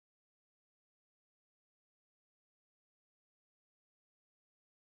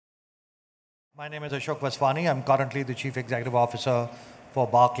My name is Ashok Vaswani. I'm currently the Chief Executive Officer for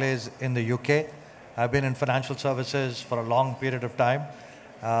Barclays in the UK. I've been in financial services for a long period of time.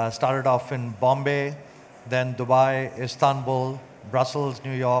 Started off in Bombay, then Dubai, Istanbul, Brussels,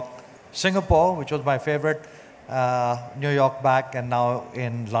 New York, Singapore, which was my favorite, New York back, and now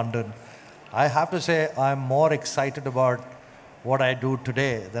in London. I have to say I'm more excited about what I do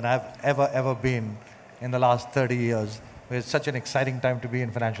today than I've ever been in the last 30 years. It's such an exciting time to be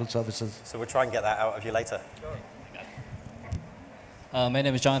in financial services. So we'll try and get that out of you later. My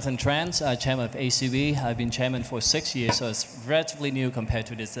name is Jonathan Trans, chairman of ACB. I've been chairman for 6 years, so it's relatively new compared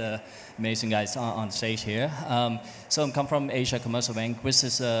to this amazing guys on stage here. So I come from Asia Commercial Bank, which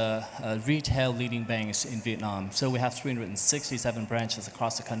is a retail leading banks in Vietnam. So we have 367 branches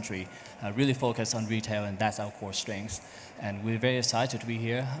across the country, really focused on retail, and that's our core strength. And we're very excited to be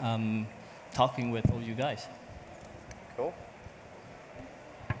here talking with all you guys. Cool.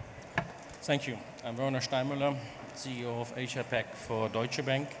 Thank you. I'm Werner Steinmüller, CEO of APAC for Deutsche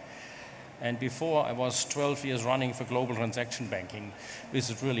Bank. And before, I was 12 years running for global transaction banking, which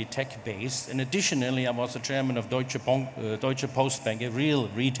is really tech-based. And additionally, I was the chairman of Deutsche Post Bank, a real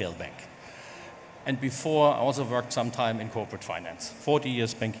retail bank. And before, I also worked some time in corporate finance, 40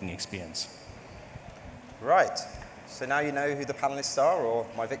 years banking experience. Right. So now you know who the panelists are, or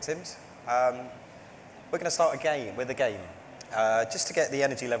my victims. We're going to start with a game, just to get the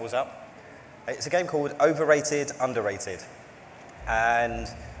energy levels up. It's a game called Overrated, Underrated. And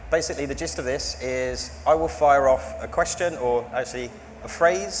basically the gist of this is I will fire off a question, or actually a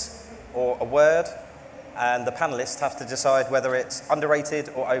phrase or a word, and the panelists have to decide whether it's underrated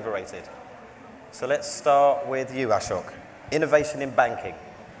or overrated. So let's start with you, Ashok. Innovation in banking.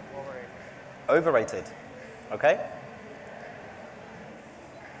 Overrated. Okay?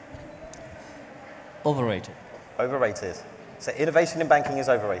 Overrated. Overrated. So innovation in banking is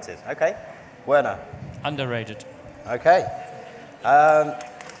overrated. Okay. Werner. Underrated. Okay. A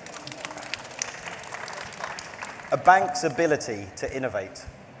bank's ability to innovate.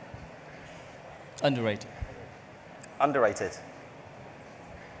 Underrated. Underrated.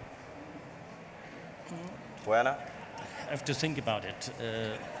 Werner. I have to think about it.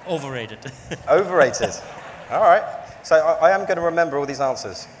 Overrated. Overrated. All right. So I am going to remember all these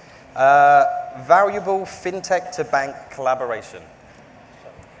answers. Valuable fintech to bank collaboration.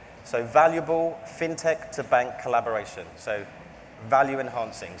 So valuable fintech to bank collaboration. So value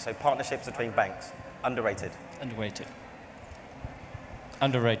enhancing. So partnerships between banks. Underrated. Underrated.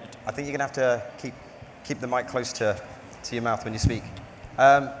 Underrated. I think you're going to have to keep the mic close to your mouth when you speak.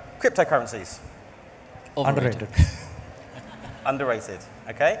 Cryptocurrencies. Overrated. Underrated.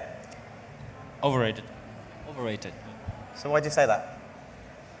 Okay. Overrated. Overrated. So why do you say that?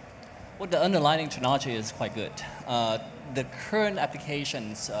 Well, the underlying technology is quite good. The current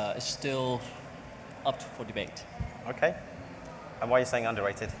applications is still up for debate. Okay. And why are you saying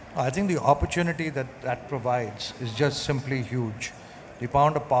underrated? I think the opportunity that provides is just simply huge. The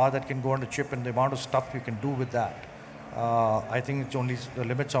amount of power that can go on the chip and the amount of stuff you can do with that, I think the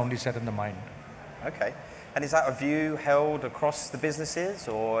limits are only set in the mind. Okay. And is that a view held across the businesses,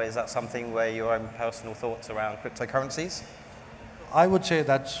 or is that something where your own personal thoughts around cryptocurrencies? I would say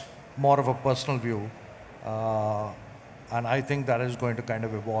that's more of a personal view, and I think that is going to kind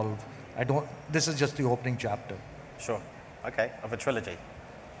of evolve. This is just the opening chapter. Sure. Okay, of a trilogy.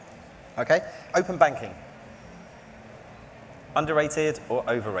 Okay, open banking. Underrated or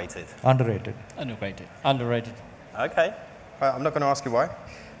overrated? Underrated. Underrated. Underrated. Okay, I'm not going to ask you why.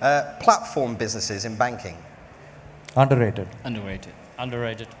 Platform businesses in banking. Underrated. Underrated.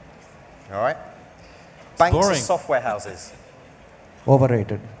 Underrated. All right. Banks boring. and software houses.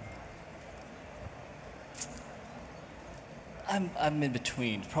 Overrated. I'm in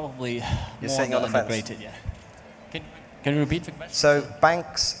between. Probably You're more sitting on the fence. underrated, yeah. Can you repeat the question? So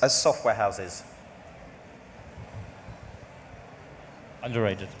banks as software houses.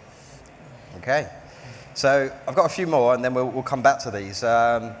 Underrated. Okay. So I've got a few more, and then we'll come back to these.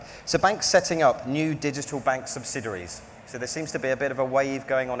 So banks setting up new digital bank subsidiaries. So there seems to be a bit of a wave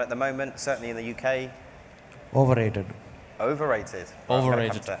going on at the moment, certainly in the UK. Overrated. Overrated.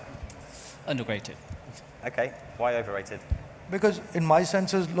 Overrated. Underrated. Okay. Why overrated? Because in my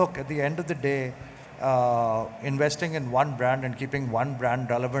senses, look, at the end of the day, investing in one brand and keeping one brand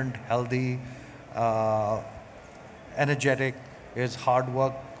relevant, healthy, energetic is hard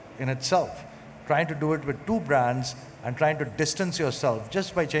work in itself. Trying to do it with two brands and trying to distance yourself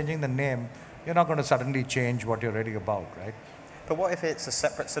just by changing the name, you're not going to suddenly change what you're really about, right? But what if it's a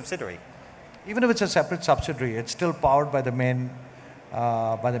separate subsidiary? Even if it's a separate subsidiary, it's still powered by the main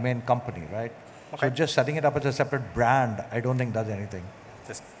company, right? Okay. So just setting it up as a separate brand, I don't think does anything.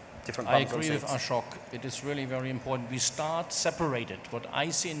 Just different I bums on agree with seats? Ashok. It is really very important. We start separated. What I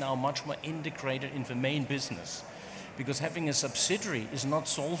see now much more integrated in the main business. Because having a subsidiary is not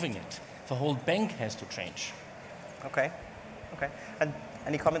solving it. The whole bank has to change. Okay. And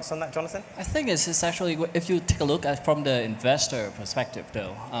any comments on that, Jonathan? I think it's actually, if you take a look at from the investor perspective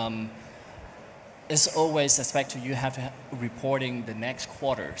though, it's always expected you have to reporting the next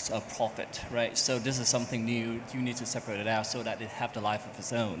quarter's profit, right? So this is something new. You need to separate it out so that it have the life of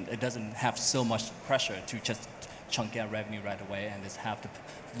its own. It doesn't have so much pressure to just chunk out revenue right away and just have the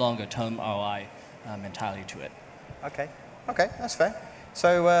longer term ROI mentality to it. Okay, that's fair.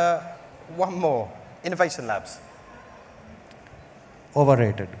 So one more, innovation labs.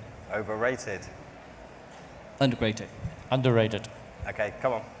 Overrated. Overrated. Underrated. Underrated. Okay,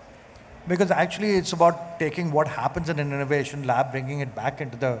 come on. Because actually it's about taking what happens in an innovation lab, bringing it back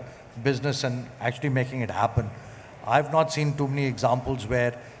into the business and actually making it happen. I've not seen too many examples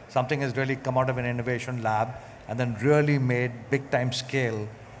where something has really come out of an innovation lab and then really made big time scale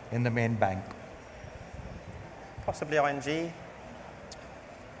in the main bank. Possibly ING.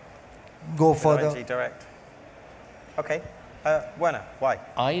 Go further. ING Direct. Okay, Werner, why?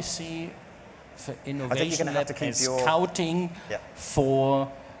 I see the innovation have lab to keep as your- scouting Yeah.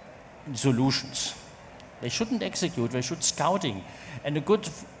 for solutions. They shouldn't execute, they should scouting. And a good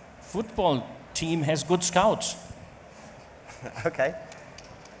football team has good scouts. Okay.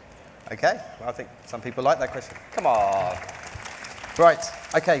 Well, I think some people like that question. Come on. Right.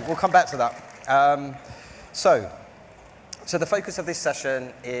 Okay, we'll come back to that. So the focus of this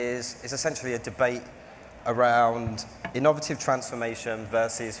session is essentially a debate around innovative transformation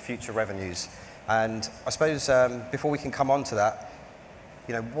versus future revenues. And I suppose before we can come on to that,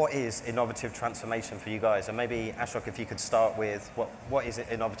 what is innovative transformation for you guys? And maybe, Ashok, if you could start with what is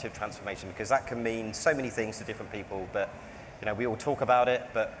innovative transformation? Because that can mean so many things to different people, but we all talk about it,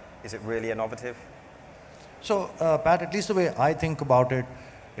 but is it really innovative? So, Pat, at least the way I think about it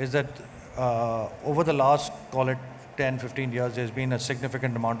is that over the last, call it 10, 15 years, there's been a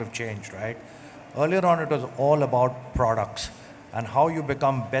significant amount of change, right? Earlier on, it was all about products and how you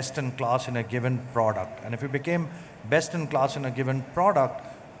become best in class in a given product. And if you became best in class in a given product,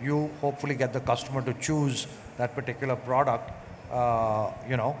 you hopefully get the customer to choose that particular product,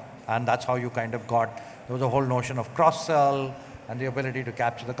 and that's how you kind of got, there was a whole notion of cross-sell and the ability to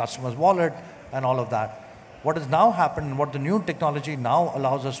capture the customer's wallet and all of that. What has now happened and what the new technology now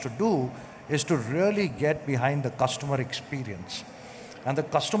allows us to do is to really get behind the customer experience. And the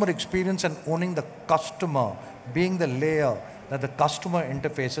customer experience and owning the customer, being the layer that the customer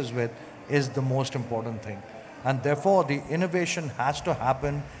interfaces with, is the most important thing. And therefore, the innovation has to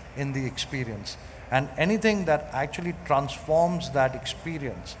happen in the experience. And anything that actually transforms that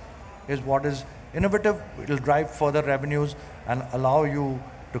experience is what is innovative. It will drive further revenues and allow you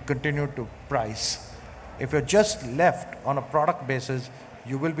to continue to price. If you're just left on a product basis,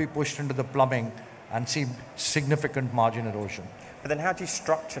 you will be pushed into the plumbing and see significant margin erosion. But then how do you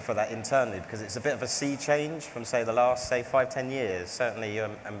structure for that internally? Because it's a bit of a sea change from, say, the last, 5, 10 years, certainly,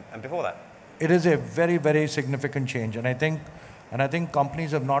 and before that. It is a very, very significant change. And I think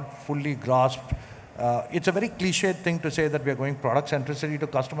companies have not fully grasped. It's a very cliched thing to say that we are going product centricity to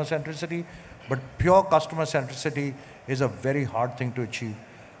customer centricity, but pure customer centricity is a very hard thing to achieve.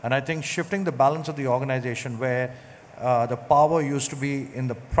 And I think shifting the balance of the organization where the power used to be in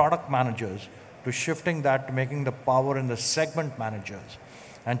the product managers to shifting that to making the power in the segment managers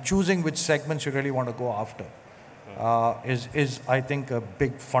and choosing which segments you really want to go after is, I think, a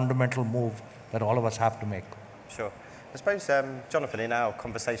big fundamental move that all of us have to make. Sure. I suppose, Jonathan, in our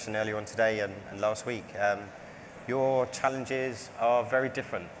conversation earlier on today and last week, your challenges are very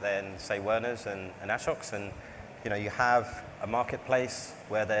different than, say, Werner's and Ashok's. And you have a marketplace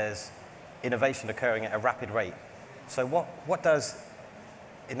where there's innovation occurring at a rapid rate. So what does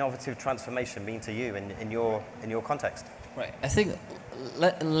innovative transformation mean to you in your context? Right. I think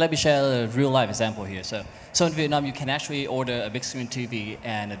let me share a real life example here. So in Vietnam, you can actually order a big screen TV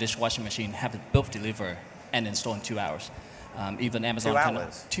and a dishwashing machine, have it both deliver and install in 2 hours. Even Amazon 2 hours?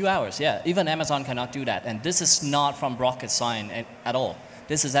 cannot. 2 hours, yeah. Even Amazon cannot do that. And this is not from rocket science at all.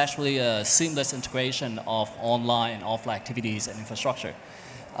 This is actually a seamless integration of online and offline activities and infrastructure.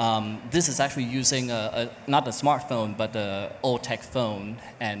 This is actually using not a smartphone, but an old-tech phone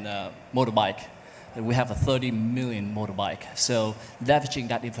and motorbike. We have a 30 million motorbike. So leveraging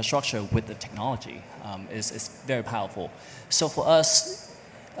that infrastructure with the technology is very powerful. So for us,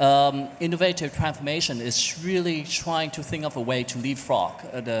 innovative transformation is really trying to think of a way to leapfrog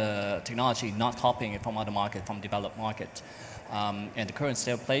the technology, not copying it from other market, from developed market. And the current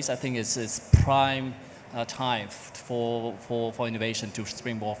state of place, I think, is prime time for innovation to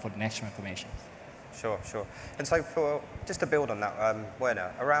springboard for the next transformation. Sure, sure. And so just to build on that,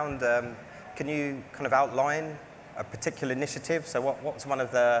 Werner, around, can you kind of outline a particular initiative? So what's one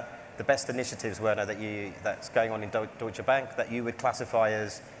of the best initiatives, Werner, that's going on in Deutsche Bank that you would classify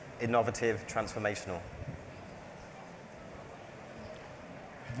as innovative, transformational?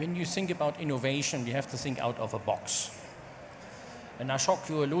 When you think about innovation, you have to think out of a box. And Ashok,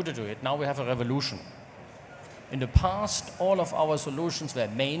 you alluded to it, now we have a revolution. In the past, all of our solutions were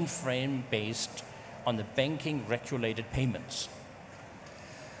mainframe based on the banking regulated payments.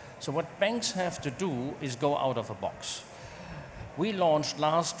 So what banks have to do is go out of a box. We launched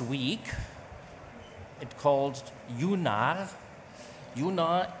last week, it's called UNAR.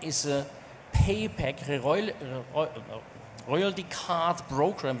 UNAR is a payback royalty card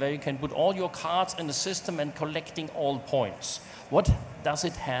program where you can put all your cards in the system and collecting all points. What does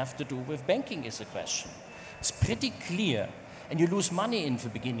it have to do with banking is the question. It's pretty clear, and you lose money in the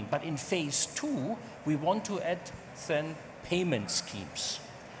beginning, but in phase 2, we want to add then payment schemes.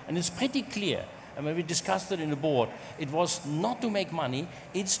 And it's pretty clear, and when we discussed it in the board, it was not to make money,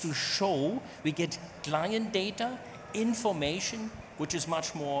 it's to show we get client data, information, which is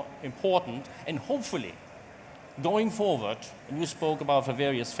much more important, and hopefully, going forward, and you spoke about the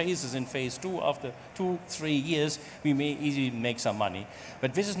various phases in phase 2, after 2-3 years, we may easily make some money.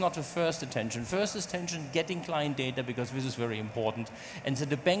 But this is not the first intention. First intention, getting client data, because this is very important. And so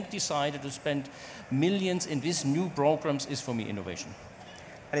the bank decided to spend millions in these new programs is, for me, innovation.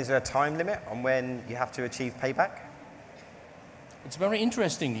 And is there a time limit on when you have to achieve payback? It's very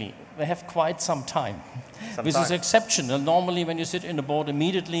interestingly, they have quite some time. This is exceptional. Normally, when you sit in the board,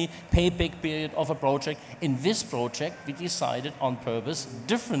 immediately payback period of a project. In this project, we decided on purpose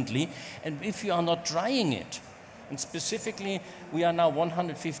differently. And if you are not trying it, and specifically, we are now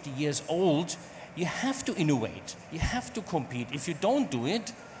 150 years old, you have to innovate. You have to compete. If you don't do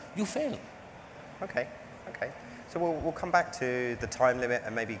it, you fail. Okay, okay. So we'll come back to the time limit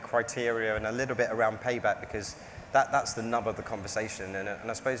and maybe criteria and a little bit around payback, because that's the nub of the conversation, and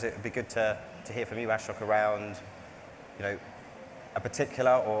I suppose it would be good to hear from you, Ashok, around, a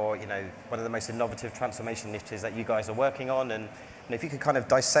particular or, one of the most innovative transformation initiatives that you guys are working on, and if you could kind of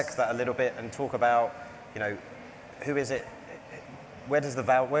dissect that a little bit and talk about, who is it, where's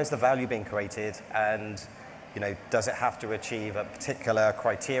the value being created, and, does it have to achieve a particular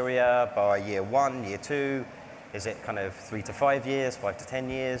criteria by year 1, year 2? Is it kind of 3 to 5 years, 5 to 10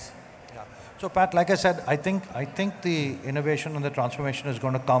 years? Yeah. So Pat, like I said, I think the innovation and the transformation is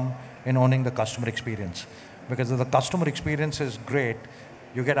going to come in owning the customer experience. Because if the customer experience is great,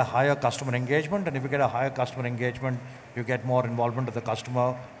 you get a higher customer engagement, and if you get a higher customer engagement, you get more involvement of the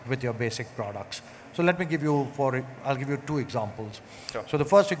customer with your basic products. So let me give you I'll give you 2 examples. Sure. So the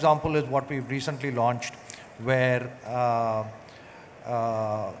first example is what we've recently launched, where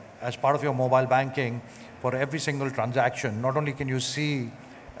as part of your mobile banking, for every single transaction, not only can you see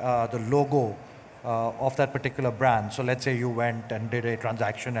the logo of that particular brand. So let's say you went and did a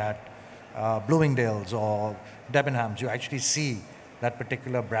transaction at Bloomingdale's or Debenhams, you actually see that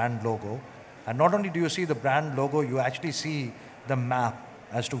particular brand logo. And not only do you see the brand logo, you actually see the map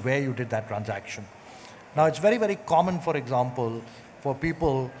as to where you did that transaction. Now it's very, very common, for example, for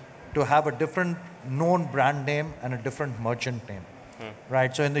people to have a different known brand name and a different merchant name,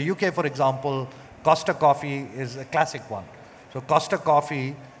 right? So in the UK, for example, Costa Coffee is a classic one. So Costa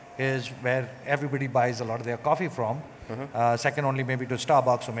Coffee is where everybody buys a lot of their coffee from. Second only maybe to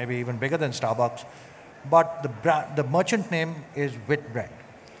Starbucks, or maybe even bigger than Starbucks. But the merchant name is Whitbread.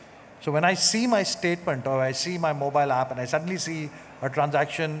 So when I see my statement or I see my mobile app and I suddenly see a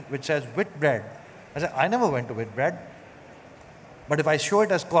transaction which says Whitbread, I say, I never went to Whitbread. But if I show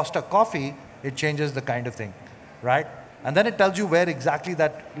it as Costa Coffee, it changes the kind of thing, right? And then it tells you where exactly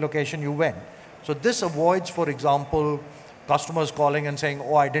that location you went. So this avoids, for example, customers calling and saying,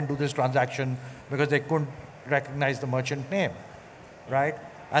 oh, I didn't do this transaction because they couldn't recognize the merchant name, right?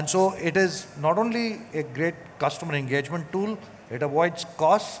 And so it is not only a great customer engagement tool, it avoids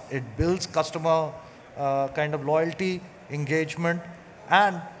costs, it builds customer kind of loyalty, engagement,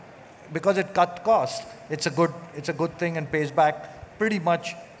 and because it cut costs, it's a good thing and pays back pretty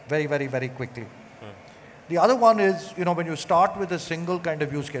much very, very, very quickly. The other one is, when you start with a single kind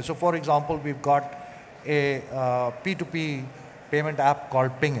of use case. So for example, we've got a P2P payment app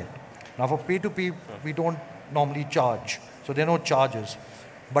called Ping It. Now for P2P, we don't normally charge. So there are no charges.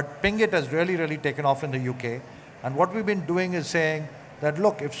 But Ping It has really, really taken off in the UK. And what we've been doing is saying that,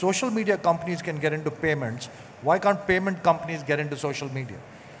 look, if social media companies can get into payments, why can't payment companies get into social media?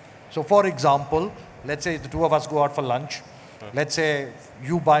 So for example, let's say the two of us go out for lunch. Let's say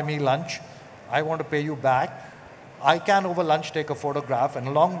you buy me lunch. I want to pay you back, I can over lunch take a photograph and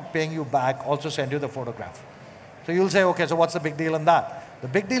along paying you back also send you the photograph. So you'll say, okay, so what's the big deal in that? The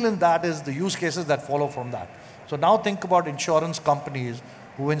big deal in that is the use cases that follow from that. So now think about insurance companies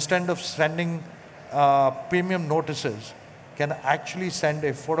who instead of sending premium notices can actually send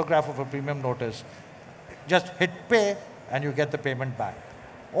a photograph of a premium notice, just hit pay and you get the payment back.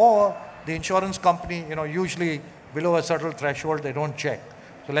 Or the insurance company, usually below a certain threshold, they don't check.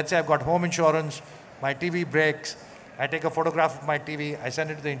 So let's say I've got home insurance, my TV breaks, I take a photograph of my TV, I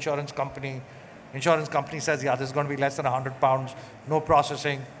send it to the insurance company. Insurance company says, yeah, this is going to be less than £100, no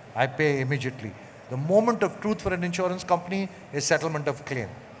processing, I pay immediately. The moment of truth for an insurance company is settlement of claim,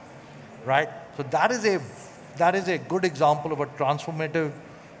 right? So that is a good example of a transformative,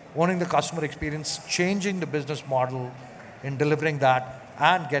 owning the customer experience, changing the business model in delivering that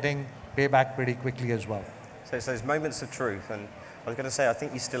and getting payback pretty quickly as well. So it's those moments of truth, and I was going to say, I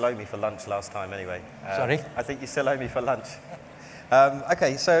think you still owe me for lunch last time anyway. Sorry? I think you still owe me for lunch.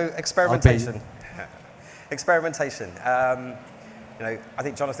 Okay, so experimentation. Experimentation. I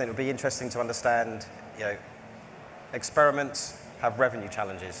think, Jonathan, it would be interesting to understand, experiments have revenue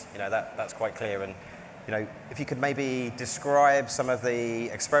challenges. That's quite clear. And, if you could maybe describe some of the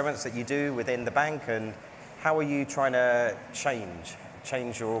experiments that you do within the bank and how are you trying to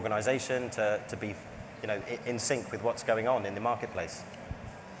change your organization to be, in sync with what's going on in the marketplace?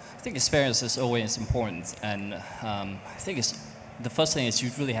 I think experience is always important. And I think the first thing is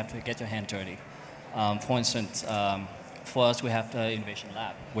you really have to get your hand dirty. For instance, for us, we have the Innovation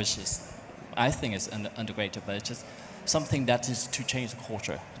Lab, which is, I think is underrated, but it's just something that is to change the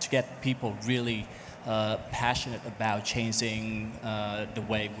culture, to get people really passionate about changing the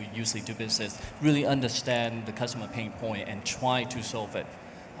way we usually do business, really understand the customer pain point and try to solve it.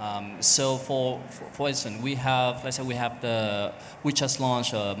 So for instance, we just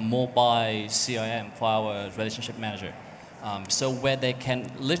launched a mobile CRM for our relationship manager. So where they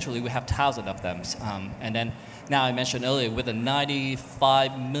can, literally we have thousands of them. And then now I mentioned earlier with a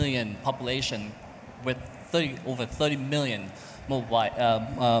 95 million population with over 30 million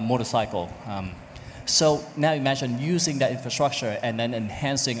motorcycle. So now imagine using that infrastructure and then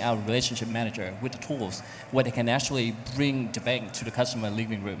enhancing our relationship manager with the tools where they can actually bring the bank to the customer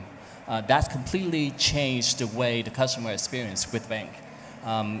living room. That's completely changed the way the customer experience with bank.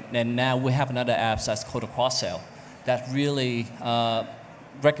 And now we have another app that's called a cross-sell that really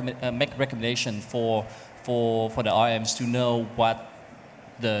make recommendation for the RMs to know what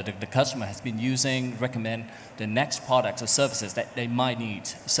the customer has been using, recommend the next products or services that they might need.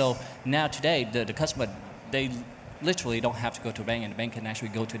 So now today, the customer, they literally don't have to go to a bank, and the bank can actually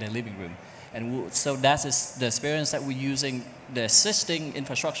go to their living room. And so that is the experience that we're using. The existing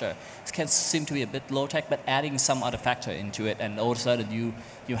infrastructure can seem to be a bit low-tech, but adding some other factor into it, and all of a sudden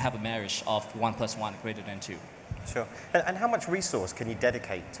you have a marriage of 1 + 1 greater than 2. Sure. And how much resource can you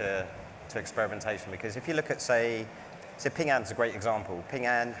dedicate to experimentation? Because if you look at, say Ping An's a great example. Ping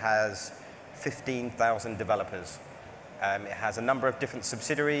An has 15,000 developers. It has a number of different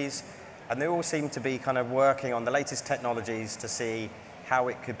subsidiaries, and they all seem to be kind of working on the latest technologies to see how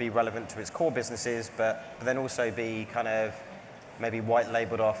it could be relevant to its core businesses, but then also be kind of maybe white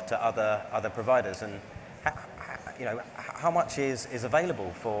labeled off to other providers. And how much is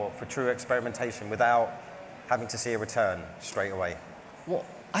available for true experimentation without having to see a return straight away? Well,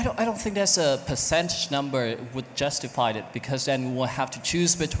 I don't think there's a percentage number would justify it, because then we'll have to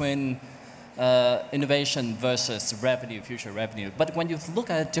choose between innovation versus revenue, future revenue. But when you look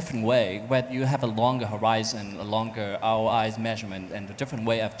at a different way, where you have a longer horizon, a longer ROI measurement, and a different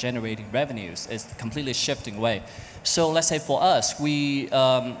way of generating revenues, it's a completely shifting way. So let's say for us,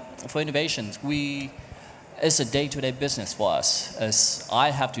 for innovations, it's a day-to-day business for us. As I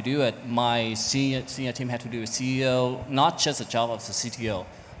have to do it, my senior team had to do it, CEO, not just a job of the CTO.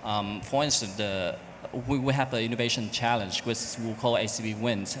 For instance, we have an innovation challenge, which we'll call ACB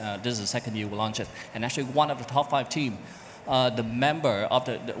Wins. This is the second year we launched it. And actually one of the top 5 team, the member of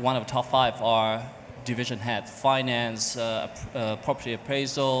one of the top 5 are division head, finance, property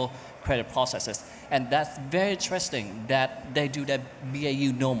appraisal, credit processes. And that's very interesting that they do that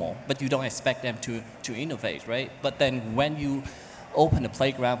BAU normal, but you don't expect them to innovate, right? But then when you open the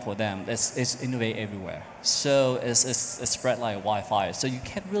playground for them, it's innovate everywhere. So it's spread like Wi-Fi. So you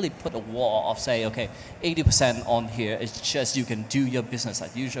can't really put a wall of say, okay, 80% on here, it's just you can do your business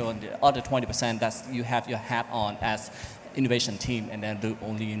as usual, and the other 20% that's you have your hat on as innovation team and then do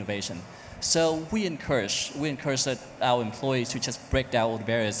only innovation. So we encourage that our employees to just break down all the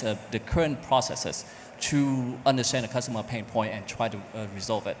barriers of the current processes to understand the customer pain point and try to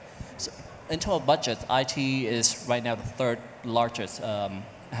resolve it. So in terms of budget, IT is right now the 3rd largest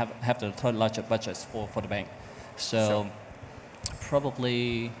have the third largest budgets for the bank. So Sure.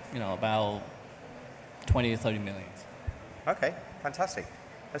 probably about 20 to 30 million. Okay, fantastic.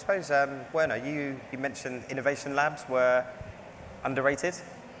 I suppose, Werner, you mentioned innovation labs were underrated.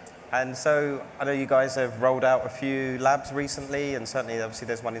 And so I know you guys have rolled out a few labs recently, and certainly, obviously,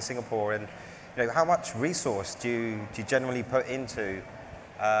 there's one in Singapore. And how much resource do you generally put into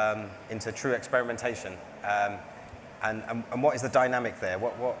true experimentation? And what is the dynamic there?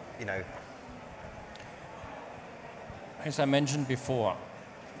 What As I mentioned before,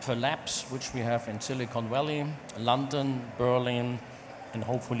 for labs which we have in Silicon Valley, London, Berlin, and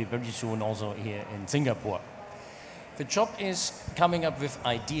hopefully very soon also here in Singapore. The job is coming up with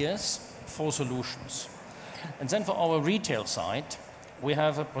ideas for solutions. And then for our retail side, we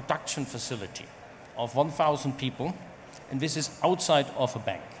have a production facility of 1,000 people, and this is outside of a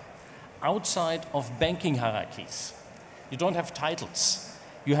bank, outside of banking hierarchies. You don't have titles.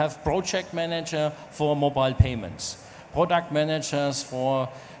 You have project manager for mobile payments, product managers, for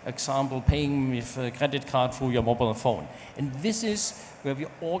example, paying with a credit card through your mobile phone. And this is where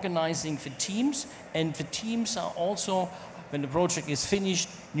we're organizing the teams, and the teams are also, when the project is finished,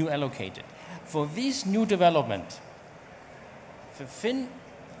 new allocated. For this new development, the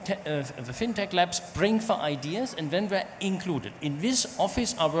fintech labs bring the ideas, and then we're included. In this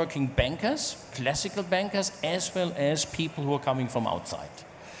office are working bankers, classical bankers, as well as people who are coming from outside.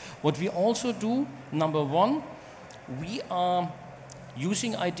 What we also do, number one, we are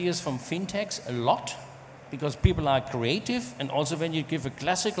using ideas from fintechs a lot, because people are creative, and also when you give a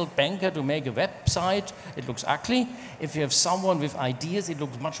classical banker to make a website, it looks ugly. If you have someone with ideas, it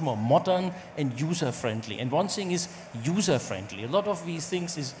looks much more modern and user-friendly. And one thing is user-friendly. A lot of these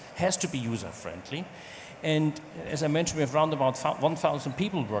things has to be user-friendly. And as I mentioned, we have around about 1,000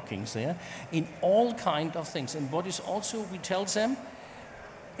 people working there in all kinds of things. And what is also, we tell them,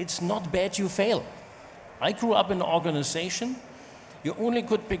 it's not bad you fail. I grew up in an organization. You only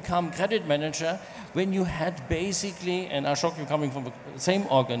could become credit manager when you had basically, and Ashok, you're coming from the same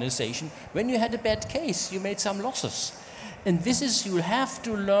organization, when you had a bad case, you made some losses. And this is, you have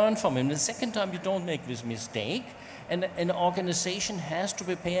to learn from him. The second time you don't make this mistake, and an organization has to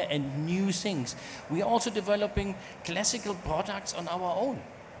prepare and new things. We are also developing classical products on our own.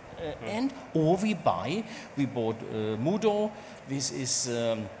 Or we bought Mudo. This is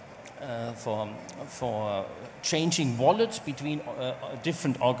for changing wallets between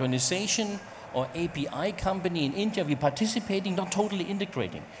different organizations, or API company in India. We're participating, not totally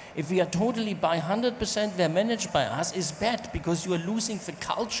integrating. If we are totally by 100%, they're managed by us, is bad, because you are losing the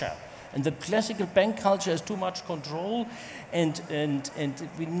culture. And the classical bank culture has too much control, and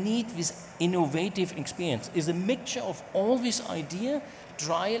we need this innovative experience. It's a mixture of all this idea,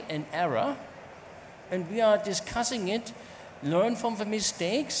 trial and error, and we are discussing it, learn from the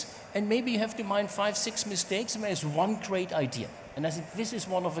mistakes, and maybe you have to mind 5, 6 mistakes, and there's one great idea. And I think this is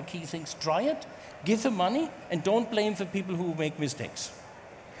one of the key things. Try it, give the money, and don't blame the people who make mistakes.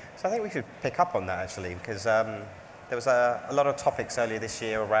 So I think we should pick up on that, actually, because there was a lot of topics earlier this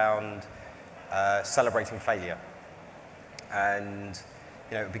year around celebrating failure. And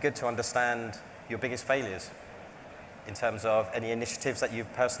it would be good to understand your biggest failures in terms of any initiatives that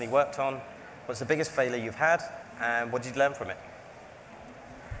you've personally worked on. What's the biggest failure you've had, and what did you learn from it?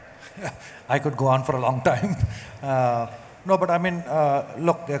 I could go on for a long time. No, but I mean,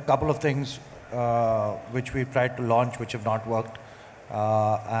 look, there are a couple of things which we've tried to launch which have not worked.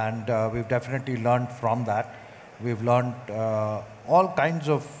 And we've definitely learned from that. We've learned all kinds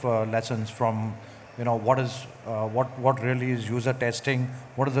of lessons from, what really is user testing,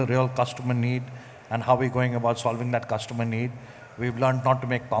 what is the real customer need, and how we're going about solving that customer need. We've learned not to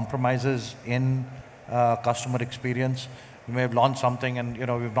make compromises in customer experience. We may have launched something and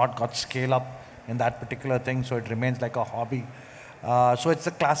we've not got scale up in that particular thing, so it remains like a hobby. So it's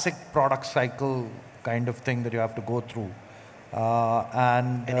a classic product cycle kind of thing that you have to go through.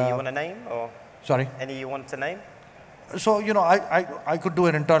 Any you want to name, or? Sorry? Any you want to name? So, I could do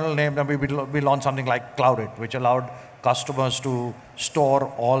an internal name, and we launched something like Cloudit, which allowed customers to store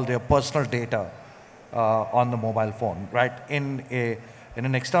all their personal data on the mobile phone, right? In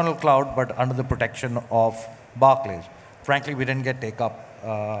an external cloud, but under the protection of Barclays. Frankly, we didn't get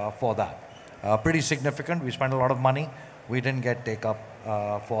take-up for that. Pretty significant. We spent a lot of money. We didn't get take-up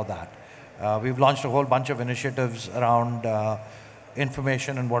for that. We've launched a whole bunch of initiatives around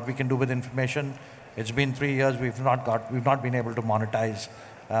information and what we can do with information. It's been 3 years. We've not been able to monetize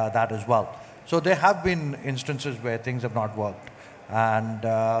that as well. So there have been instances where things have not worked, and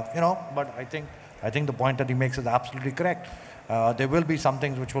but I think the point that he makes is absolutely correct. There will be some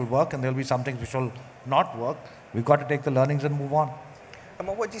things which will work, and there will be some things which will not work. We've got to take the learnings and move on. And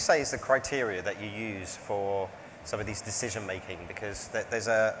what would you say is the criteria that you use for some of these decision making? Because there's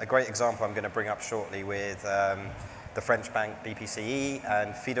a great example I'm going to bring up shortly with the French bank BPCE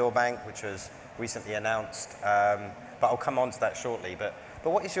and Fidor Bank, which was recently announced. But I'll come on to that shortly. But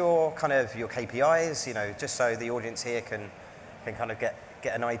what is your kind of your KPIs? You know, just so the audience here can kind of get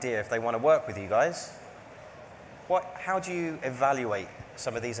an idea if they want to work with you guys. How do you evaluate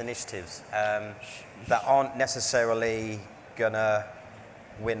some of these initiatives that aren't necessarily gonna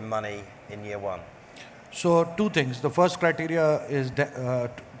win money in year one? So two things. The first criteria is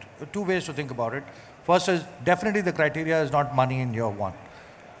two ways to think about it. First is definitely the criteria is not money in year one.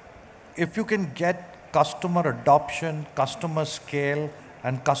 If you can get customer adoption, customer scale,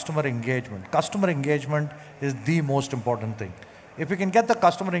 and customer engagement. Customer engagement is the most important thing. If you can get the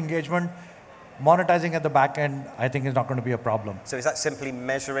customer engagement, monetizing at the back end, I think is not going to be a problem. So is that simply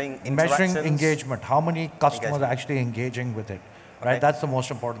measuring interactions? Measuring engagement. How many customers are actually engaging with it, right? That's the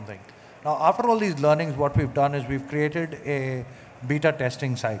most important thing. Now, after all these learnings, what we've done is we've created a beta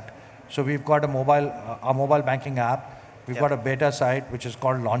testing site. So we've got a mobile banking app. We've got a beta site, which is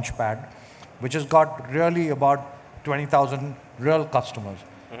called Launchpad, which has got really about 20,000 real customers.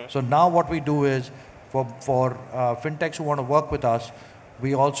 So now what we do is, for fintechs who want to work with us,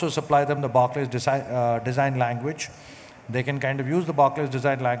 we also supply them the Barclays design language. They can kind of use the Barclays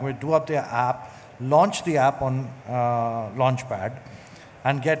design language, do up their app, launch the app on Launchpad,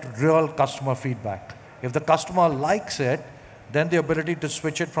 and get real customer feedback. If the customer likes it, then the ability to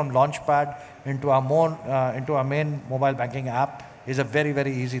switch it from Launchpad into our main mobile banking app is a very,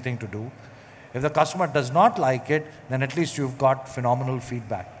 very easy thing to do. If the customer does not like it, then at least you've got phenomenal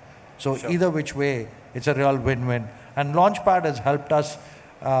feedback. So either which way, it's a real win-win. And Launchpad has helped us,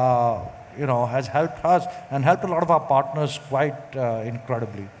 and helped a lot of our partners quite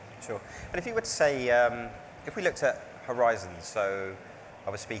incredibly. Sure. And if you were to say, if we looked at horizons, so I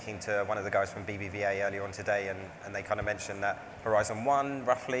was speaking to one of the guys from BBVA earlier on today, and they kind of mentioned that Horizon 1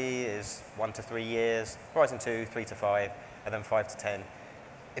 roughly is 1 to 3 years, Horizon 2, 3 to 5, and then 5 to 10.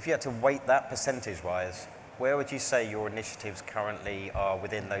 If you had to weight that percentage-wise, where would you say your initiatives currently are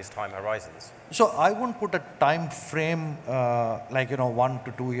within those time horizons? So I wouldn't put a time frame like 1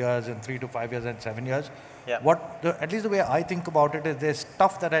 to 2 years and 3 to 5 years and 7 years. Yeah. At least the way I think about it is there's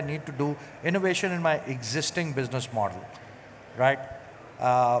stuff that I need to do, innovation in my existing business model, right?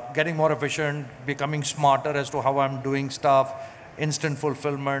 Getting more efficient, becoming smarter as to how I'm doing stuff, instant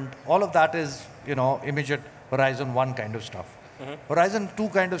fulfillment, all of that is, immediate Horizon 1 kind of stuff. Horizon 2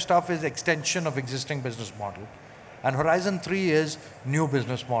 kind of stuff is extension of existing business model. And Horizon 3 is new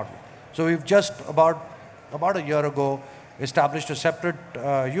business model. So we've just about a year ago established a separate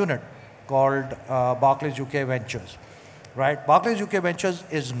unit called Barclays UK Ventures, right? Barclays UK Ventures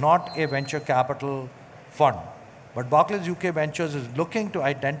is not a venture capital fund, but Barclays UK Ventures is looking to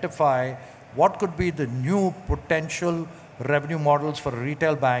identify what could be the new potential revenue models for a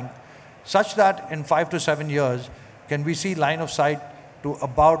retail bank, such that in 5 to 7 years, can we see line of sight to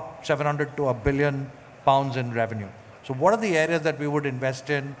about 700 to £1 billion in revenue. So what are the areas that we would invest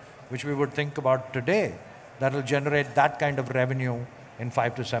in, which we would think about today, that will generate that kind of revenue in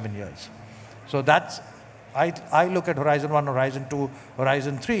 5 to 7 years? So that's, I look at Horizon 1, Horizon 2,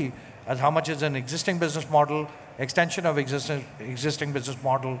 Horizon 3 as how much is an existing business model, extension of existing business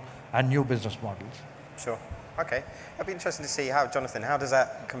model, and new business models. Sure. Okay. It'd be interesting to see how, Jonathan, how does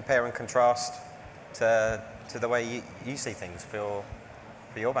that compare and contrast to the way you see things for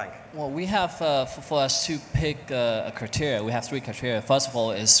your bank? Well, we have, for us to pick a criteria, we have 3 criteria. First of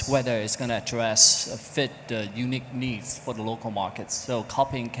all is whether it's going to fit the unique needs for the local markets. So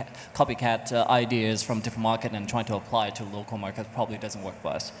copycat ideas from different markets and trying to apply it to local markets probably doesn't work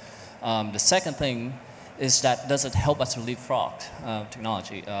for us. The second thing is that does it help us to leapfrog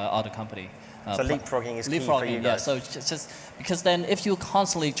technology, other company. So leapfrogging is key for you guys. Yeah, so just because then if you're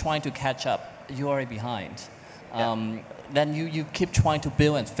constantly trying to catch up, you're already behind. Then you keep trying to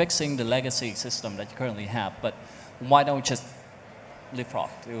build and fixing the legacy system that you currently have, but why don't we just leapfrog?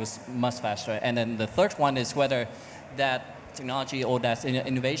 It was much faster. And then the third one is whether that technology or that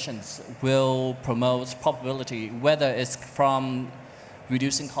innovations will promote profitability, whether it's from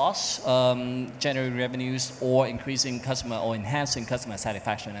reducing costs, generating revenues, or increasing customer or enhancing customer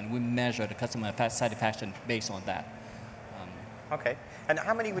satisfaction, and we measure the customer satisfaction based on that. Okay. And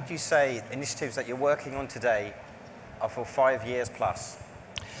how many would you say initiatives that you're working on today are for 5 years plus?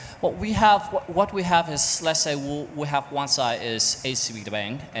 Well, we have, what we have is, let's say we have one side is ACB the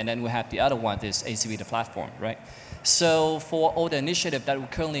bank, and then we have the other one is ACB the platform, right? So for all the initiative that we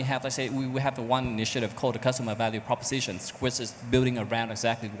currently have, let's say we have the one initiative called the customer value propositions, which is building around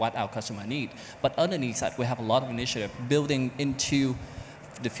exactly what our customer need. But underneath that, we have a lot of initiative building into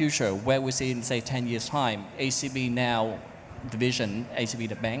the future, where we see in, say, 10 years' time, ACB now division, ACB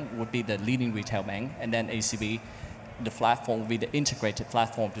the bank, would be the leading retail bank, and then ACB, the platform, will be the integrated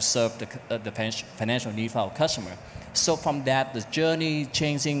platform to serve the financial needs of our customer. So from that, the journey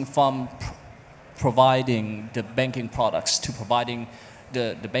changing from providing the banking products to providing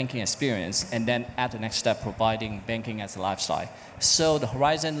the banking experience, and then at the next step, providing banking as a lifestyle. So the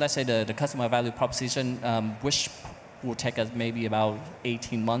horizon, let's say the customer value proposition, which will take us maybe about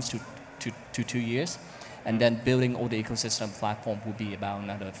 18 months to 2 years, and then building all the ecosystem platform will be about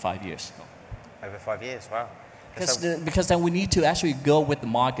another 5 years. Over 5 years, wow. Because then we need to actually go with the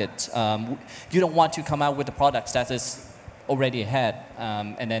market. You don't want to come out with the products that is already ahead,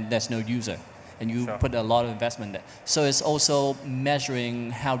 and then there's no user. And you put a lot of investment there. So it's also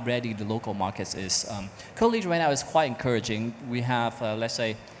measuring how ready the local markets is. Currently right now is quite encouraging. We have, let's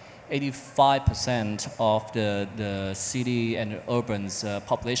say, 85% of the city and urban's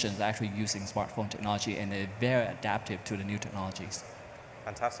population is actually using smartphone technology, and they're very adaptive to the new technologies.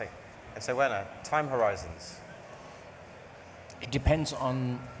 Fantastic. And so Werner, time horizons? It depends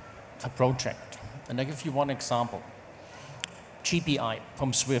on the project. And I'll give you one example. GPI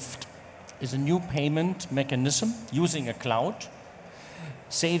from SWIFT is a new payment mechanism using a cloud,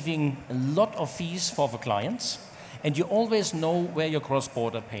 saving a lot of fees for the clients, and you always know where your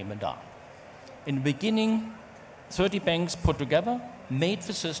cross-border payments are. In the beginning, 30 banks put together, made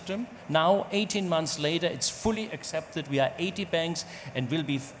the system. Now, 18 months later, it's fully accepted. We are 80 banks and will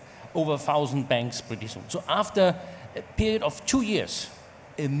be over 1,000 banks pretty soon. So after a period of 2 years,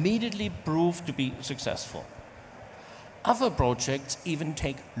 immediately proved to be successful. Other projects even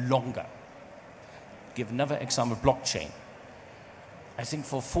take longer. Give another example, blockchain. I think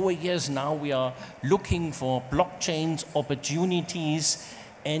for 4 years now we are looking for blockchains opportunities,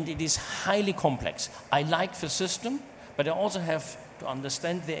 and it is highly complex. I like the system, but I also have to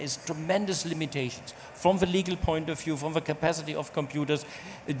understand there is tremendous limitations from the legal point of view, from the capacity of computers.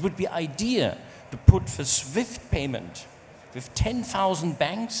 It would be ideal to put the SWIFT payment with 10,000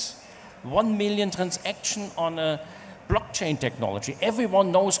 banks, 1 million transactions on a blockchain technology.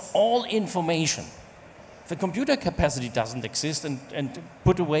 Everyone knows all information. The computer capacity doesn't exist, and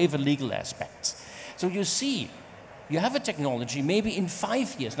put away the legal aspects. So you see, you have a technology, maybe in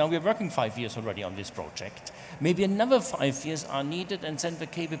 5 years, now we're working 5 years already on this project, maybe another 5 years are needed, and then the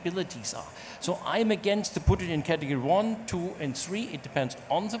capabilities are. So I'm against to put it in category 1, 2, and 3, it depends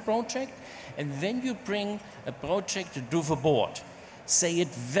on the project, and then you bring a project to the board. Say it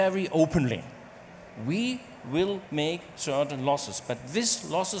very openly. We will make certain losses, but these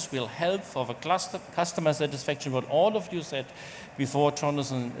losses will help for the customer satisfaction, what all of you said before,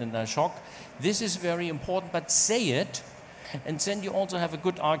 Jonathan and Ashok. This is very important, but say it, and then you also have a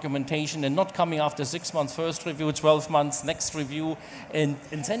good argumentation, and not coming after 6 months first review, 12 months next review, and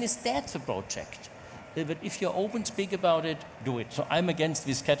then it's dead, the project. But if you're open, speak about it, do it. So I'm against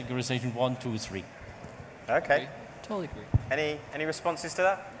this categorization 1, 2, 3. Okay. Totally agree. Any responses to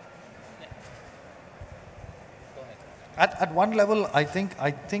that? At one level, I think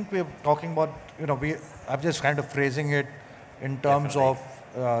we're talking about, I'm just kind of phrasing it in terms of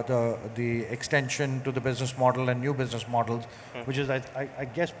the extension to the business model and new business models, which is, I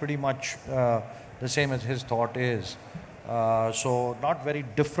guess, pretty much the same as his thought is. So not very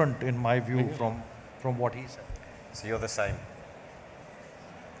different in my view from what he said. So you're the same.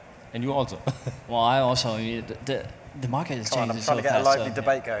 And you also. Well, I also, the market is changing so fast. I'm trying to get a lively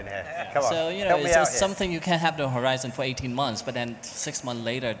debate going here. Come on, so, it's just something you can have the horizon for 18 months, but then 6 months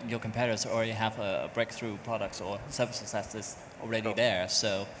later, your competitors already have a breakthrough products or services that is already there.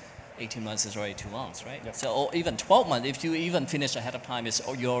 So 18 months is already too long, right? Yep. So or even 12 months, if you even finish ahead of time,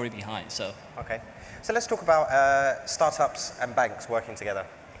 you're already behind. So. Okay. So let's talk about startups and banks working together.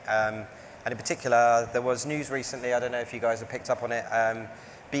 And in particular, there was news recently, I don't know if you guys have picked up on it,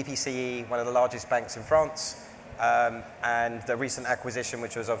 BPCE, one of the largest banks in France, and the recent acquisition,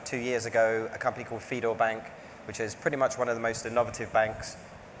 which was of 2 years ago, a company called Fidor Bank, which is pretty much one of the most innovative banks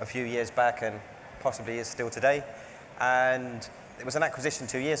a few years back and possibly is still today. And it was an acquisition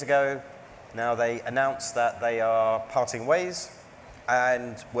 2 years ago. Now they announced that they are parting ways,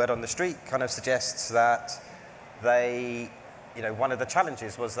 and word on the street kind of suggests that they, one of the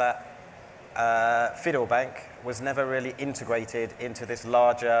challenges was that Fidor Bank was never really integrated into this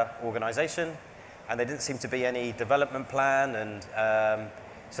larger organization, and there didn't seem to be any development plan, and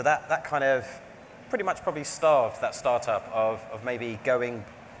so that kind of pretty much probably starved that startup of maybe going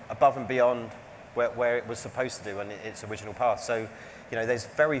above and beyond where it was supposed to do in its original path. So, there's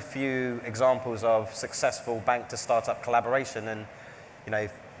very few examples of successful bank to startup collaboration, and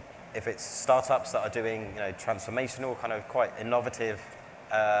if it's startups that are doing transformational, kind of quite innovative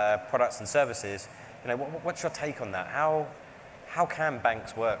products and services. What's your take on that? How can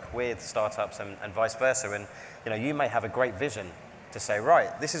banks work with startups and vice versa? And you may have a great vision to say,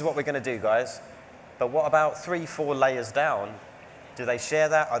 right, this is what we're going to do, guys. But what about 3, 4 layers down? Do they share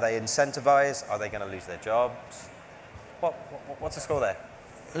that? Are they incentivized? Are they going to lose their jobs? What's the score there?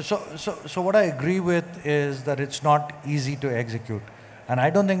 So what I agree with is that it's not easy to execute. And I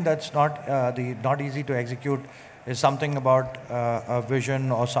don't think that's not, not easy to execute is something about a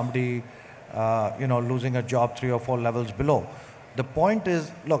vision or somebody, losing a job 3 or 4 levels below. The point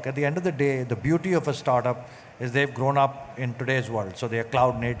is, look, at the end of the day, the beauty of a startup is they've grown up in today's world. So they're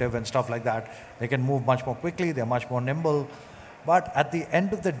cloud native and stuff like that. They can move much more quickly. They're much more nimble. But at the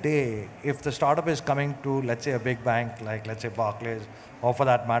end of the day, if the startup is coming to, let's say, a big bank, like, let's say, Barclays, or for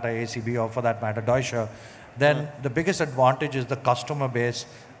that matter, ACB, or for that matter, Deutsche, then the biggest advantage is the customer base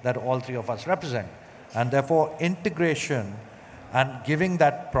that all 3 of us represent. And therefore, integration and giving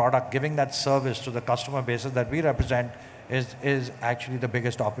that product, giving that service to the customer bases that we represent is actually the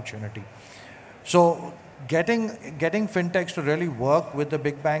biggest opportunity. So getting fintechs to really work with the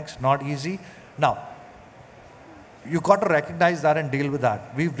big banks, not easy. Now, you got to recognize that and deal with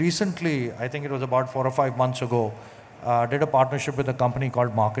that. We've recently, I think it was about 4 or 5 months ago, did a partnership with a company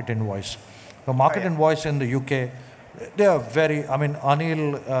called Market Invoice. So Market Invoice in the UK, they are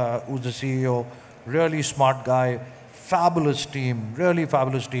Anil, who's the CEO, really smart guy, fabulous team, really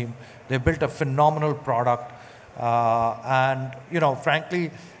fabulous team. They built a phenomenal product. And,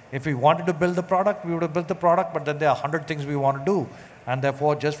 frankly, if we wanted to build the product, we would have built the product, but then there are 100 things we want to do. And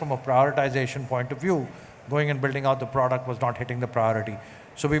therefore, just from a prioritization point of view, going and building out the product was not hitting the priority.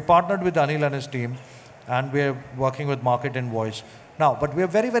 So we partnered with Anil and his team, and we're working with Market Invoice. Now, but we're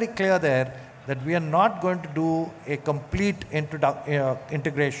very, very clear there that we are not going to do a complete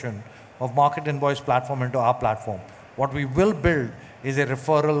integration of Market Invoice platform into our platform. What we will build is a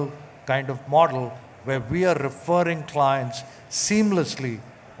referral kind of model where we are referring clients seamlessly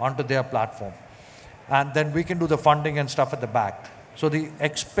onto their platform. And then we can do the funding and stuff at the back. So the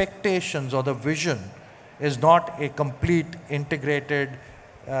expectations or the vision is not a complete integrated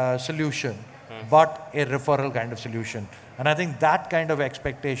solution, but a referral kind of solution. And I think that kind of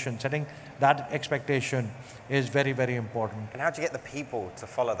expectation, setting that expectation is very, very important. And how do you get the people to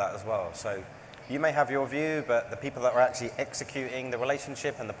follow that as well? So you may have your view, but the people that are actually executing the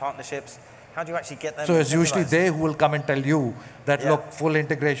relationship and the partnerships, how do you actually get them? So it's usually they who will come and tell you that, look, full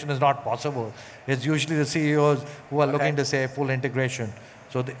integration is not possible. It's usually the CEOs who are looking to say full integration.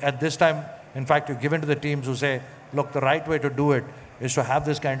 So at this time, in fact, you're given to the teams who say, look, the right way to do it is to have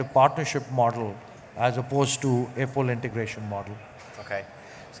this kind of partnership model as opposed to a full integration model. Okay.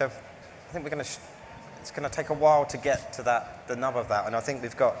 So I think it's going to take a while to get to the nub of that. And I think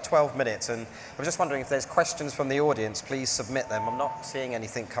we've got 12 minutes. And I'm just wondering if there's questions from the audience, please submit them. I'm not seeing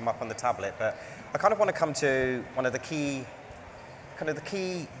anything come up on the tablet, but I kind of want to come to one of the key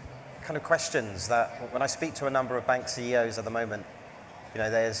questions that when I speak to a number of bank CEOs at the moment,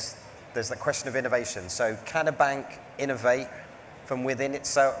 there's the question of innovation. So can a bank innovate from within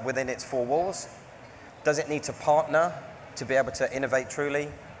its 4 walls? Does it need to partner to be able to innovate truly?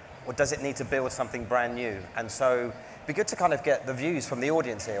 Or does it need to build something brand new? And so it'd be good to kind of get the views from the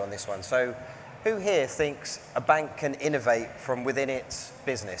audience here on this one. So who here thinks a bank can innovate from within its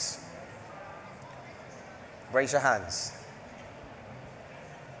business? Raise your hands.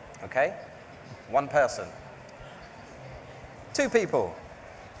 Okay. 1 person. 2 people.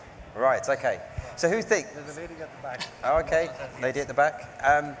 Right, okay. So who thinks? There's a lady at the back. Oh, okay, lady at the back.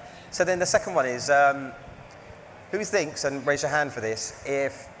 So then the second one is, who thinks, and raise your hand for this,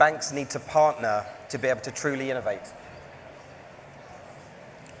 if banks need to partner to be able to truly innovate?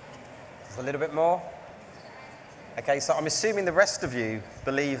 Just a little bit more. Okay, so I'm assuming the rest of you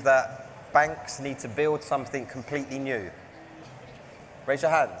believe that banks need to build something completely new. Raise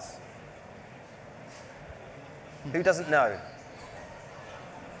your hands. Who doesn't know?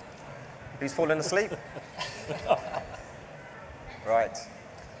 Who's fallen asleep? Right.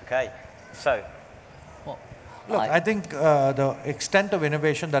 Okay. So. Look, I think the extent of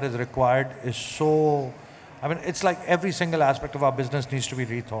innovation that is required is so, it's like every single aspect of our business needs to be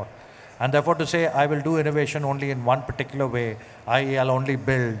rethought. And therefore to say, I will do innovation only in one particular way, i.e. I'll only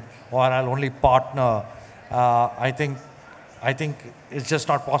build or I'll only partner, I think it's just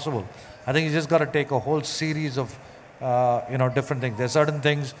not possible. I think you just got to take a whole series of, different things. There's certain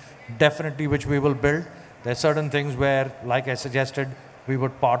things definitely which we will build. There's certain things where, like I suggested, we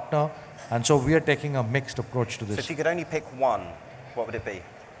would partner. And so we are taking a mixed approach to this. So if you could only pick one, what would it be?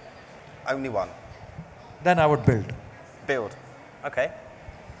 Only one? Then I would build. Build. Okay.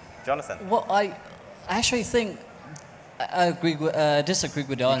 Jonathan? Well, I actually think I agree with, disagree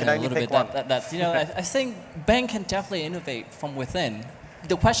with Don a little bit. That you know, I think bank can definitely innovate from within.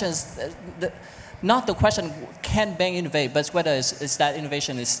 The question is, not the question can bank innovate, but whether is that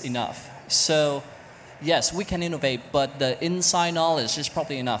innovation is enough. So, yes, we can innovate, but the inside knowledge is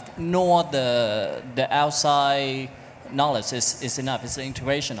probably enough. Nor the outside knowledge is enough. It's the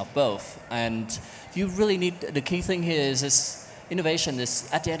integration of both, and you really need. The key thing here is innovation is,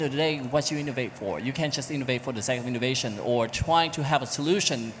 at the end of the day, what you innovate for. You can't just innovate for the sake of innovation or trying to have a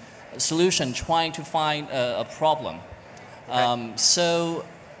solution trying to find a problem. Okay. So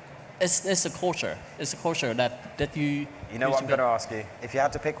it's a culture. It's a culture that you... You know what I'm going to ask you? If you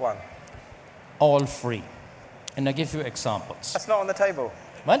had to pick one. All free. And I give you examples. That's not on the table.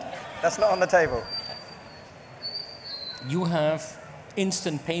 What? That's not on the table. You have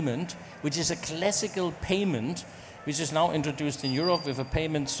instant payment, which is a classical payment which is now introduced in Europe with a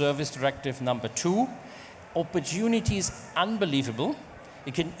Payment Service Directive #2. Opportunity is unbelievable.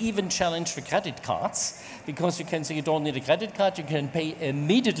 You can even challenge the credit cards, because you can say you don't need a credit card, you can pay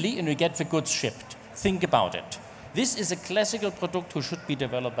immediately and you get the goods shipped. Think about it. This is a classical product who should be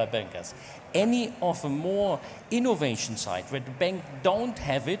developed by bankers. Any of a more innovation side where the bank don't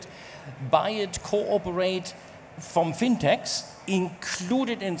have it, buy it, cooperate from fintechs,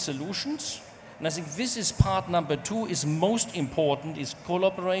 included in solutions. And I think this is part #2 is most important, is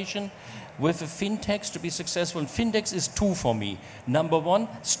collaboration with the fintechs to be successful. And fintechs is 2 for me. #1,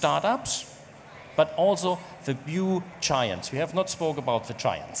 startups, but also the new giants. We have not spoke about the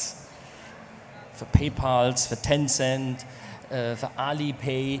giants. The PayPals, the Tencent, the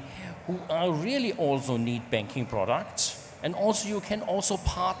Alipay, who really also need banking products. And also you can also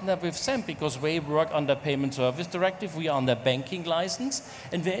partner with them, because they work under Payment Service Directive, we are under banking license,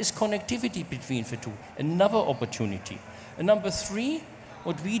 and there is connectivity between the two. Another opportunity. And #3,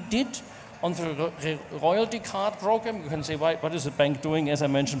 what we did on the royalty card program, you can say, what is the bank doing? As I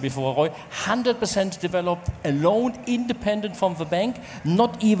mentioned before, Roy, 100% developed alone, independent from the bank.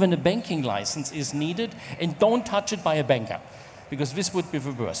 Not even a banking license is needed, and don't touch it by a banker, because this would be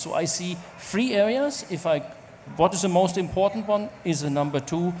the worst. So I see 3 areas. What is the most important one is the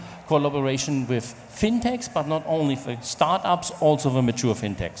 #2, collaboration with fintechs, but not only for startups, also the mature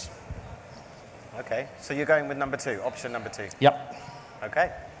fintechs. Okay, so you're going with #2, option #2. Yep.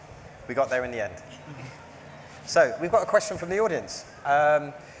 Okay, we got there in the end. So we've got a question from the audience.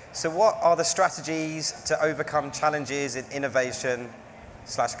 So what are the strategies to overcome challenges in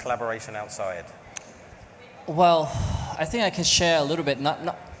innovation/collaboration outside? Well, I think I can share a little bit,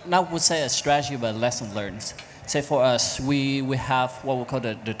 not would say a strategy, but a lesson learned. Say for us, we have what we call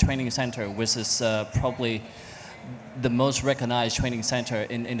the training center, which is probably the most recognized training center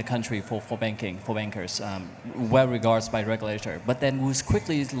in the country for banking, for bankers, well regarded by regulator. But then we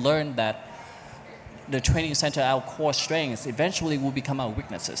quickly learned that the training center, our core strengths, eventually will become our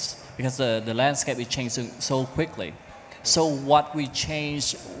weaknesses, because the landscape is changing so quickly. So what we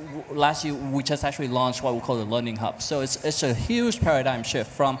changed, last year we just actually launched what we call the Learning Hub. So it's a huge paradigm shift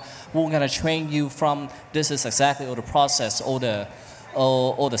from we're going to train you from this is exactly all the process, all the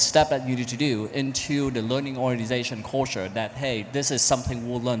step that you need to do, into the learning organization culture that, hey, this is something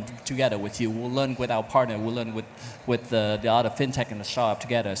we'll learn together with you. We'll learn with our partner. We'll learn with the other fintech and the startup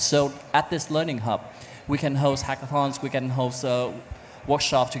together. So at this Learning Hub, we can host hackathons, we can host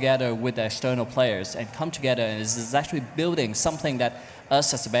workshop together with the external players and come together, and this is actually building something that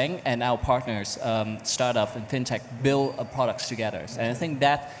us as a bank and our partners, startup and fintech, build products together. And I think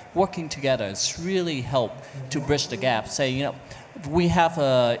that working together has really helped to bridge the gap. Say, you know, we have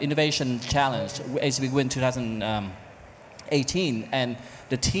an innovation challenge, ACB Win 2018, and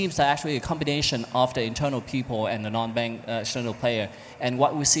the teams are actually a combination of the internal people and the non-bank external player. And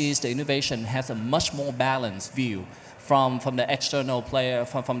what we see is the innovation has a much more balanced view. From the external player,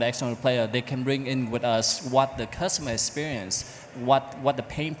 they can bring in with us what the customer experience, what the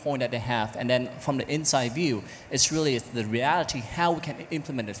pain point that they have, and then from the inside view, it's really the reality, how we can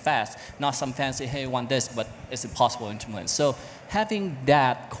implement it fast, not some fancy, hey, I want this, but it's impossible to implement. So having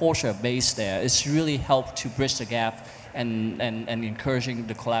that culture base there, it's really helped to bridge the gap and encouraging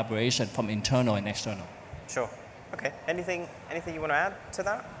the collaboration from internal and external. Sure. Okay. Anything you want to add to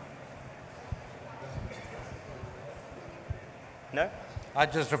that? No? I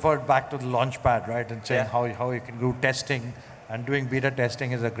just referred back to the launchpad, right, and saying how you can do testing, and doing beta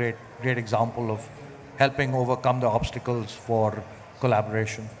testing is a great example of helping overcome the obstacles for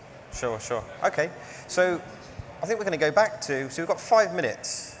collaboration. Sure. Okay, so I think we're going to go back to, so we've got 5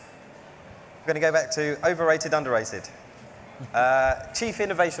 minutes. We're going to go back to overrated, underrated. Chief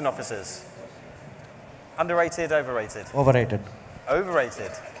Innovation Officers. Underrated, overrated? Overrated.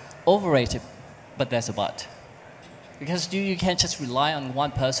 Overrated. Overrated, but there's a but. because you can't just rely on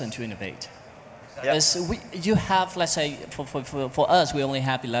one person to innovate. Yeah. You have, let's say, for us, we only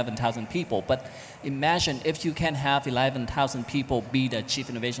have 11,000 people, but imagine if you can have 11,000 people be the chief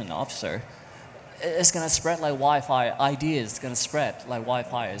innovation officer, it's going to spread like wildfire. Ideas going to spread like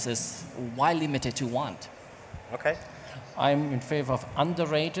wildfires. Why limited to one? Okay. I'm in favor of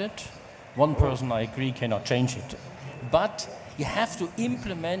underrated. One person, I agree, cannot change it. But you have to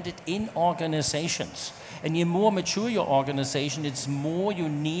implement it in organizations. And the more mature your organization, it's more you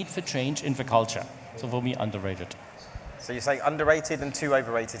need for change in the culture. So for me, underrated. So you're saying underrated and too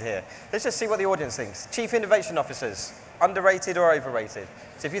overrated here. Let's just see what the audience thinks. Chief Innovation Officers, underrated or overrated?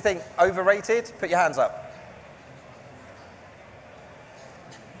 So if you think overrated, put your hands up.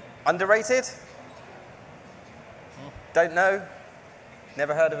 Underrated? Don't know?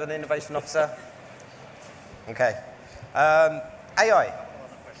 Never heard of an innovation officer? Okay. AI.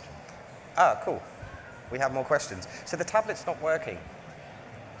 Ah, cool. We have more questions. So the tablet's not working.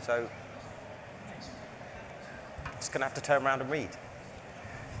 So just going to have to turn around and read.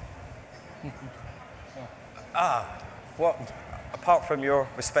 What, apart from your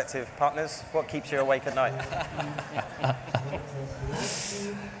respective partners, what keeps you awake at night?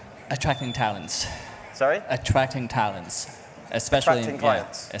 Attracting talents. Sorry? Attracting talents. Especially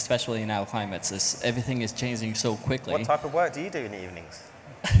Attracting in our climates. Everything is changing so quickly. What type of work do you do in the evenings?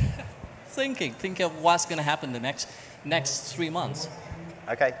 Think of what's going to happen the next 3 months.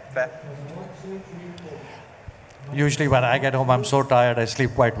 Okay, fair. Usually when I get home, I'm so tired, I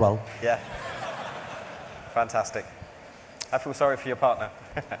sleep quite well. Yeah. Fantastic. I feel sorry for your partner.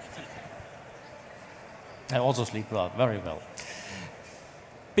 I also sleep well, very well.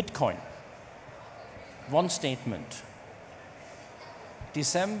 Bitcoin. One statement.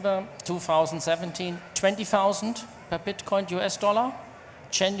 December 2017, 20,000 per Bitcoin US dollar.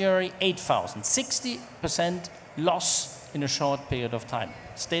 January 8,000. 60% loss in a short period of time.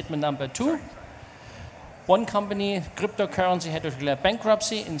 Statement number 2. One company, cryptocurrency, had to declare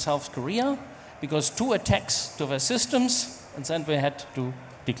bankruptcy in South Korea because 2 attacks to their systems, and then they had to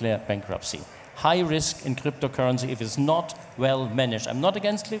declare bankruptcy. High risk in cryptocurrency if it's not well managed. I'm not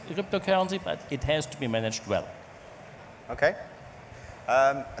against cryptocurrency, but it has to be managed well. Okay.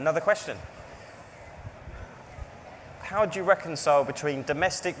 Another question. How do you reconcile between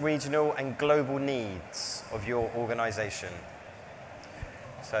domestic, regional, and global needs of your organization?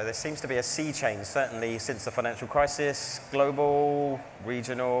 So there seems to be a sea change, certainly since the financial crisis. Global,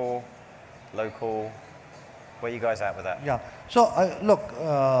 regional, local. Where are you guys at with that? Yeah. So, look,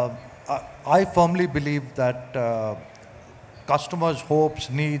 I firmly believe that customers' hopes,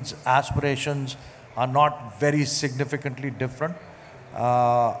 needs, aspirations are not very significantly different.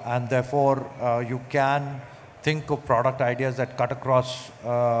 And therefore, you can think of product ideas that cut across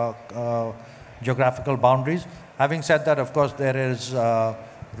geographical boundaries. Having said that, of course, there is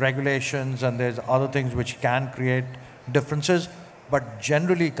regulations and there's other things which can create differences. But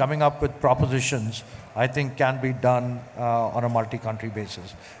generally, coming up with propositions, I think, can be done on a multi-country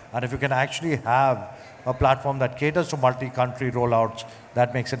basis. And if you can actually have a platform that caters to multi-country rollouts,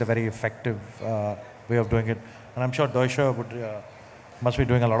 that makes it a very effective way of doing it. And I'm sure Deutsche must be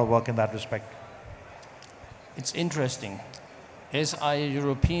doing a lot of work in that respect. It's interesting. As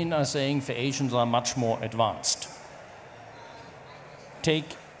Europeans are saying, the Asians are much more advanced. Take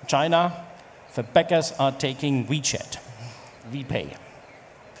China, the backers are taking WeChat, WePay.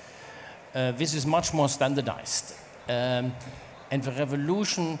 This is much more standardized. And the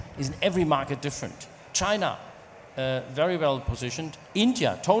revolution is in every market different. China, very well positioned.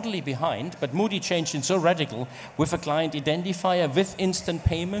 India, totally behind, but Moody changed it so radical with a client identifier, with instant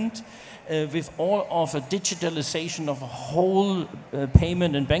payment, with all of the digitalization of a whole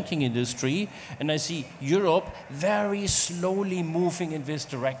payment and banking industry. And I see Europe very slowly moving in these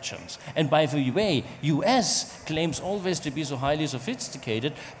directions. And by the way, US claims always to be so highly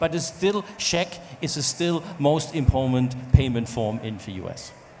sophisticated, but it's still, check is the still most important payment form in the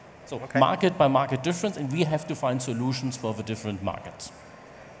US. So market by market difference, and we have to find solutions for the different markets.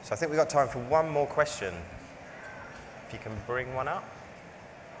 So I think we've got time for one more question. If you can bring one up.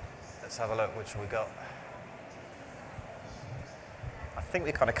 Let's have a look which we got. I think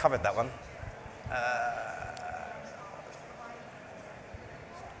we kind of covered that one.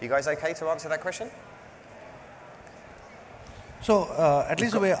 You guys okay to answer that question? So at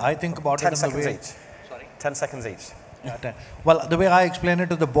least the way I think about it. 10 seconds each. Sorry? 10 seconds each. Yeah, well, the way I explain it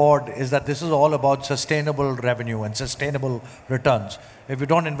to the board is that this is all about sustainable revenue and sustainable returns. If you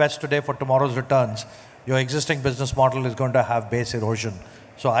don't invest today for tomorrow's returns, your existing business model is going to have base erosion.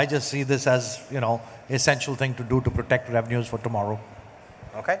 So I just see this as, essential thing to do to protect revenues for tomorrow.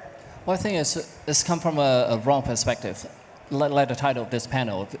 Okay. Well, I think it's come from a wrong perspective. Like the title of this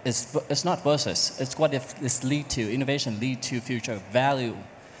panel, it's not versus. It's what if this innovation lead to future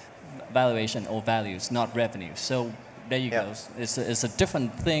valuation or values, not revenue. So there you go. It's a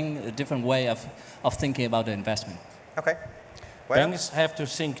different thing, a different way of thinking about the investment. Okay. Banks have to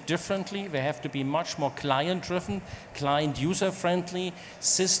think differently. They have to be much more client-driven, client-user-friendly,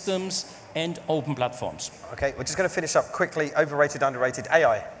 systems, and open platforms. Okay, we're just going to finish up quickly. Overrated, underrated,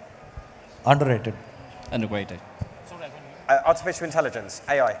 AI. Underrated. Underrated. Artificial intelligence,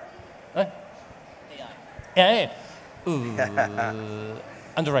 AI. AI. Ooh,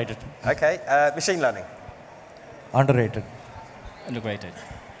 underrated. Okay, machine learning. Underrated. Underrated.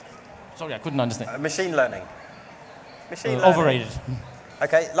 Sorry, I couldn't understand. Machine learning. Machine learning. Overrated.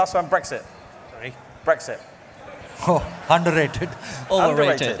 Okay, last one, Brexit. Sorry. Brexit. Oh, underrated.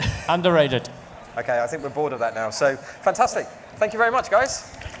 Overrated. Underrated. Okay, I think we're bored of that now. So, fantastic. Thank you very much, guys.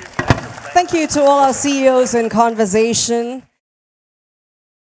 Thank you to all our CEOs in conversation.